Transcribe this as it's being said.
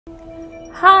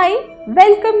Hi,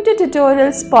 welcome to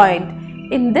Tutorials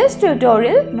Point. In this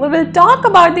tutorial, we will talk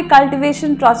about the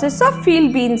cultivation process of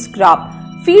field beans crop.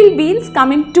 Field beans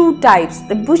come in two types,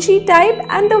 the bushy type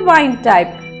and the vine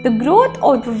type. The growth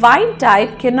of the vine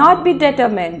type cannot be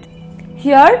determined.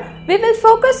 Here, we will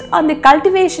focus on the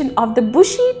cultivation of the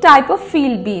bushy type of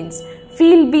field beans.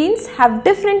 Field beans have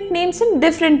different names in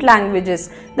different languages.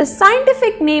 The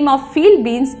scientific name of field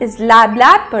beans is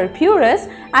Lablac purpurus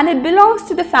and it belongs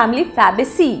to the family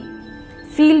Fabaceae.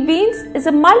 Field beans is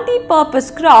a multi-purpose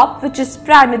crop which is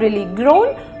primarily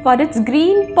grown for its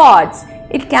green pods.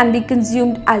 It can be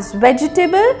consumed as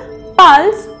vegetable,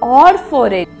 pulse or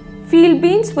forage. Field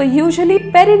beans were usually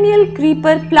perennial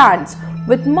creeper plants.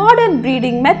 With modern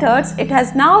breeding methods, it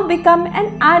has now become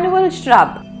an annual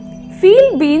shrub.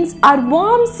 Field beans are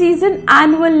warm season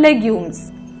annual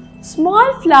legumes.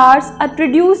 Small flowers are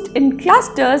produced in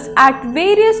clusters at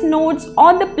various nodes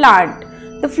on the plant.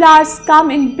 The flowers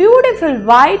come in beautiful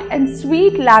white and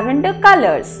sweet lavender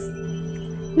colors.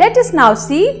 Let us now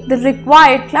see the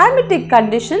required climatic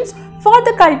conditions for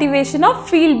the cultivation of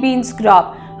field beans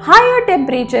crop. Higher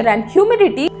temperature and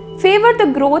humidity favor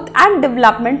the growth and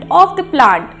development of the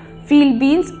plant. Field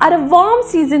beans are a warm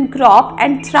season crop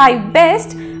and thrive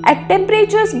best at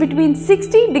temperatures between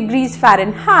 60 degrees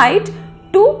Fahrenheit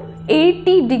to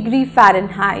 80 degrees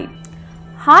Fahrenheit.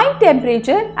 High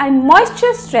temperature and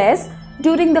moisture stress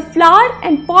during the flower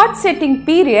and pod setting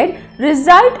period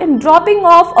result in dropping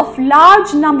off of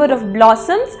large number of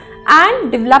blossoms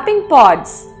and developing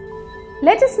pods.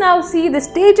 Let us now see the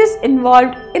stages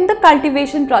involved in the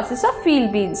cultivation process of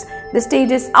field beans. The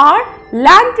stages are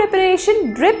land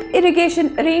preparation, drip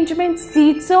irrigation arrangement,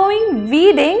 seed sowing,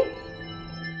 weeding,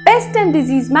 pest and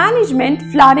disease management,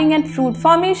 flowering and fruit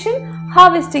formation,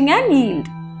 harvesting and yield.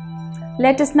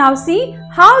 Let us now see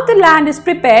how the land is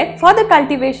prepared for the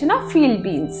cultivation of field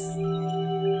beans.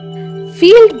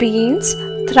 Field beans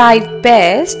thrive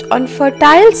best on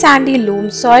fertile sandy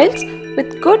loam soils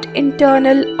with good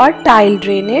internal or tile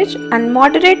drainage and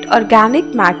moderate organic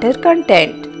matter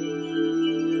content.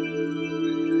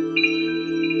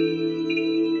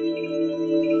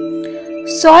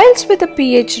 Soils with a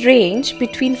pH range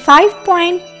between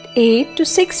 5.8 to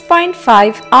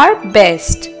 6.5 are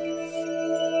best.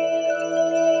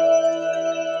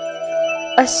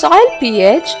 A soil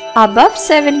pH above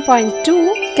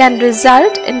 7.2 can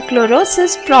result in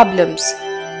chlorosis problems.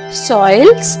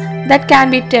 Soils that can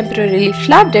be temporarily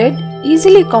flooded,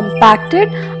 easily compacted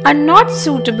are not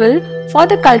suitable for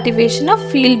the cultivation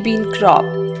of field bean crop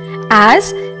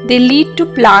as they lead to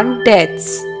plant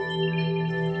deaths.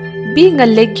 Being a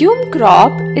legume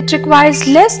crop, it requires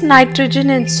less nitrogen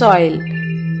in soil.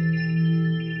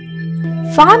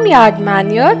 Farmyard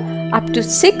manure up to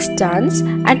 6 tons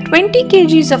and 20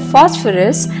 kg of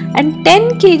phosphorus and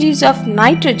 10 kg of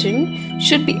nitrogen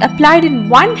should be applied in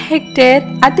 1 hectare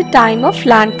at the time of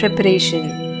land preparation.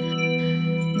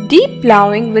 Deep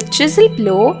ploughing with chisel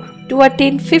plough to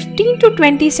attain 15 to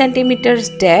 20 centimeters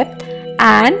depth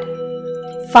and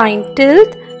fine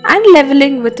tilth and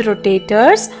leveling with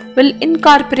rotators will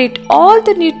incorporate all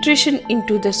the nutrition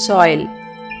into the soil.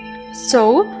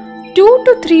 So, 2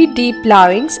 to 3 deep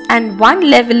ploughings and 1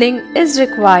 leveling is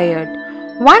required.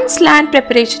 Once land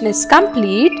preparation is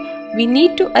complete, we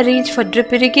need to arrange for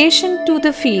drip irrigation to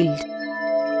the field.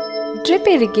 Drip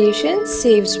irrigation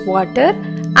saves water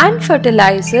and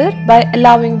fertilizer by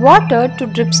allowing water to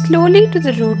drip slowly to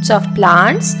the roots of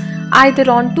plants, either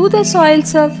onto the soil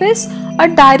surface or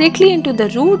directly into the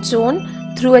root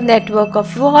zone through a network of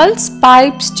valves,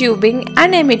 pipes, tubing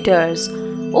and emitters.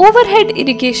 Overhead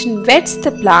irrigation wets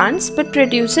the plants but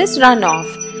produces runoff.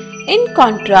 In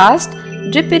contrast,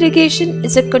 drip irrigation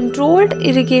is a controlled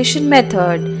irrigation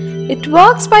method. It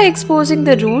works by exposing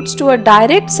the roots to a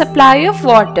direct supply of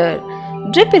water.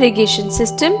 Drip irrigation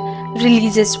system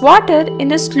releases water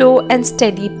in a slow and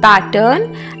steady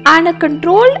pattern and a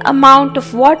controlled amount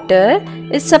of water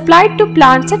is supplied to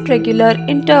plants at regular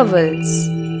intervals.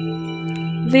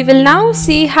 We will now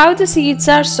see how the seeds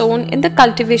are sown in the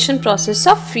cultivation process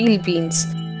of field beans.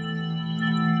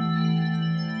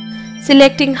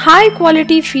 Selecting high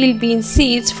quality field bean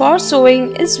seeds for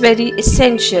sowing is very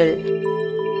essential.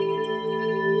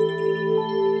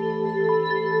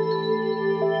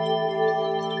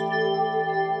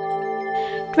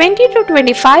 (20 to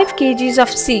 25 kg of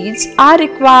seeds are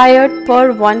required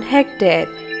per 1 hectare.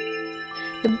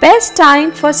 The best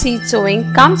time for seed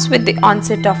sowing comes with the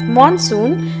onset of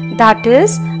monsoon, that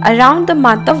is around the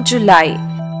month of July.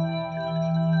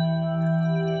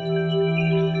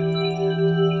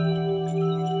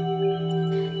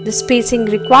 The spacing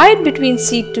required between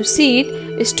seed to seed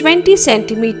is 20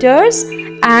 centimeters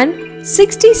and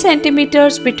 60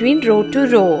 centimeters between row to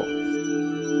row.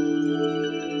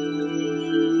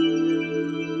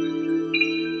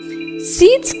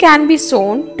 Seeds can be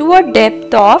sown to a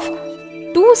depth of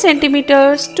 2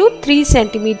 centimeters to 3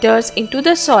 centimeters into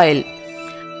the soil.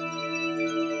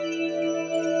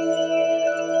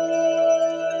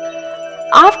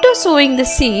 After sowing the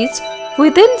seeds,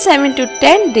 within 7 to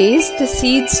 10 days the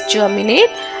seeds germinate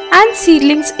and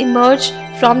seedlings emerge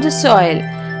from the soil.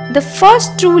 The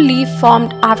first true leaf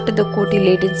formed after the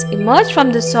cotyledons emerge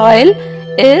from the soil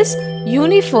is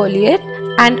unifoliate,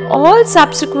 and all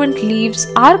subsequent leaves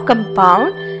are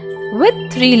compound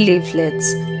with 3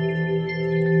 leaflets.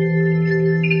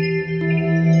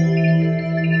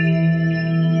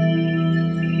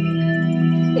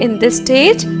 In this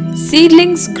stage,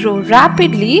 seedlings grow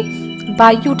rapidly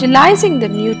by utilizing the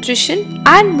nutrition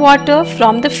and water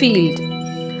from the field.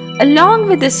 Along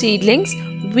with the seedlings,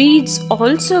 weeds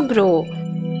also grow.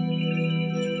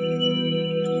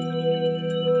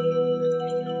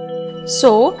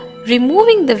 So,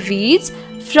 removing the weeds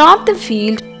from the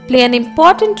field play an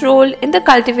important role in the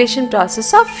cultivation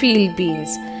process of field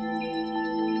beans.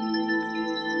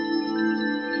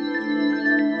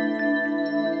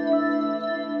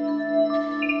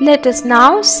 Let us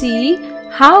now see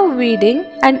how weeding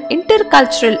and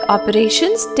intercultural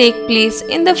operations take place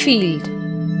in the field.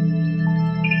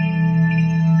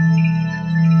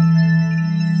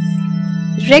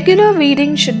 Regular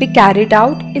weeding should be carried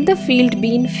out in the field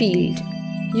bean field.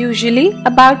 Usually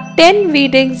about 10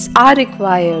 weedings are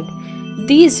required.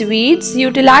 These weeds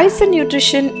utilize the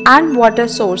nutrition and water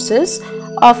sources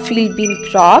of field bean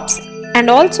crops and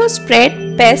also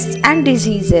spread pests and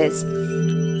diseases.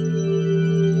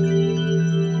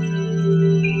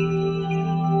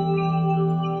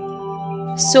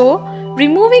 So,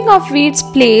 removing of weeds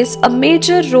plays a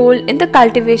major role in the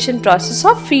cultivation process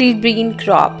of field bean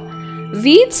crop.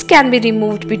 Weeds can be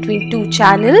removed between 2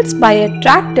 channels by a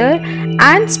tractor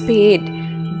and spade,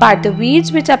 but the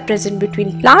weeds which are present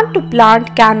between plant to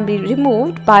plant can be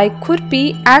removed by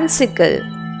khurpi and sickle.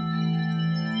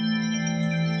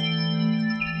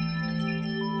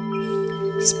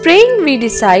 Spraying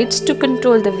weedicides to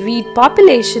control the weed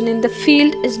population in the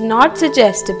field is not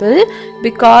suggestible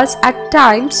because at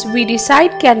times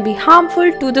weedicide can be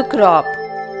harmful to the crop.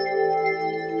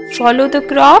 Follow the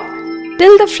crop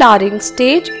till the flowering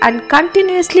stage and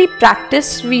continuously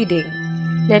practice weeding.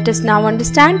 Let us now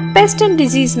understand pest and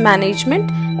disease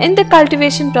management in the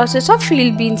cultivation process of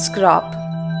field beans crop.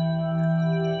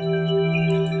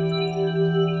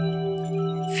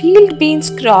 Field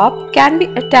beans crop can be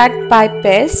attacked by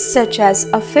pests such as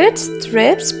aphids,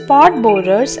 thrips, pod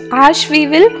borers, ash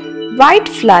weevil, white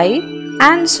fly,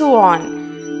 and so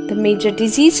on. The major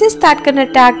diseases that can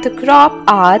attack the crop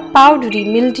are powdery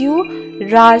mildew,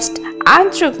 rust,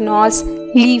 anthracnose,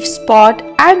 leaf spot,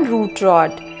 and root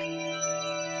rot.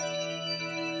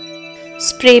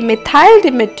 Spray methyl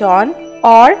dimeton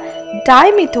or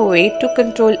dimethoate to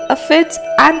control aphids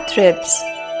and thrips.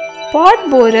 Pod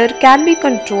borer can be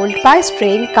controlled by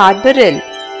spraying carbaryl.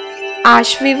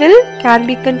 Ash weevil can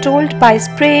be controlled by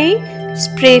spraying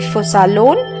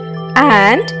sprayfosalone,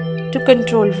 and to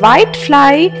control white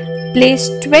fly, place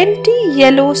 20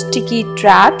 yellow sticky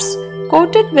traps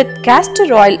coated with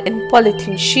castor oil in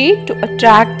polythene sheet to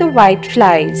attract the white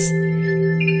flies.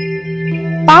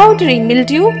 Powdery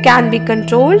mildew can be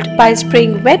controlled by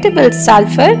spraying wettable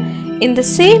sulfur. In the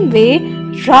same way,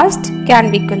 rust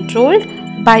can be controlled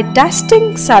by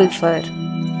dusting sulfur.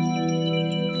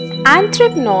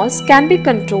 Anthracnose can be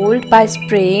controlled by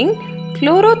spraying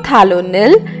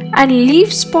chlorothalonil, and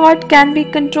leaf spot can be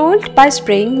controlled by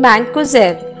spraying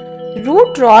mancozeb.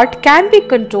 Root rot can be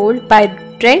controlled by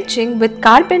drenching with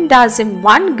carbendazim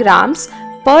 1 grams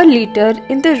per liter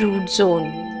in the root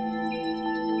zone.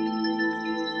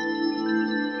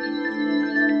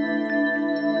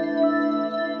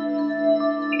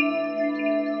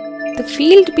 The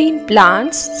field bean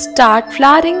plants start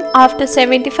flowering after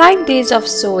 75 days of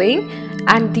sowing,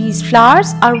 and these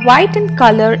flowers are white in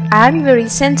color and very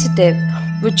sensitive,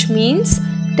 which means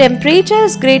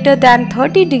temperatures greater than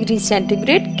 30 degrees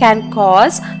centigrade can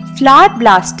cause flower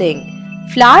blasting.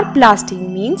 Flower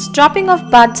blasting means dropping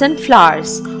of buds and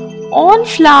flowers. All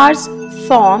flowers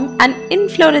form an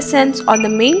inflorescence on the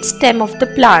main stem of the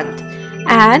plant,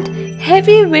 and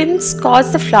heavy winds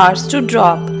cause the flowers to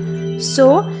drop.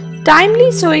 So,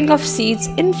 timely sowing of seeds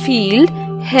in field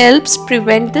helps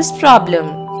prevent this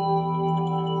problem.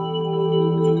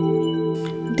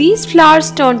 These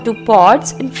flowers turn to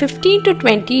pods in 15 to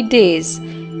 20 days.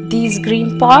 These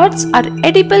green pods are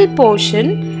edible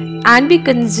portion and be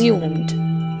consumed.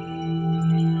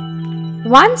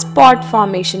 Once pod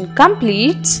formation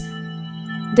completes,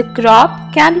 the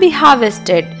crop can be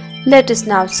harvested. Let us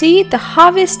now see the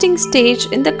harvesting stage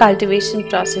in the cultivation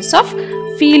process of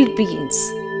field beans.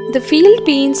 The field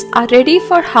beans are ready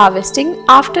for harvesting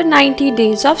after 90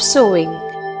 days of sowing.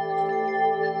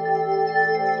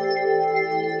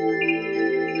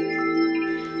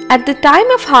 At the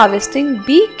time of harvesting,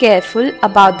 be careful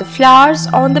about the flowers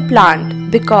on the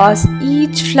plant because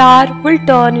each flower will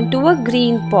turn into a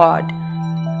green pod.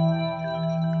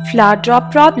 Flower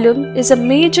drop problem is a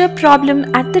major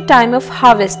problem at the time of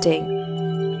harvesting.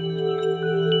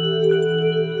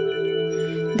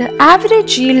 The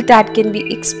average yield that can be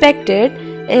expected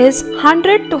is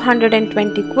 100 to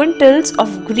 120 quintals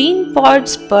of green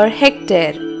pods per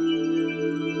hectare.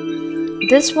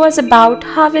 This was about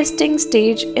harvesting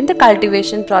stage in the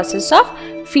cultivation process of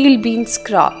field beans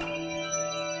crop.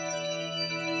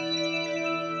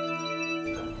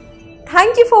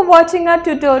 Thank you for watching our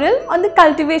tutorial on the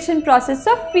cultivation process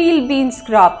of field beans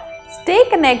crop. Stay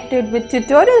connected with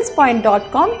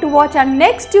tutorialspoint.com to watch our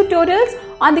next tutorials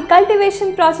on the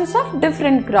cultivation process of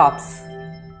different crops.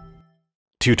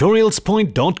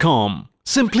 Tutorialspoint.com.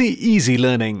 Simply easy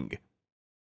learning.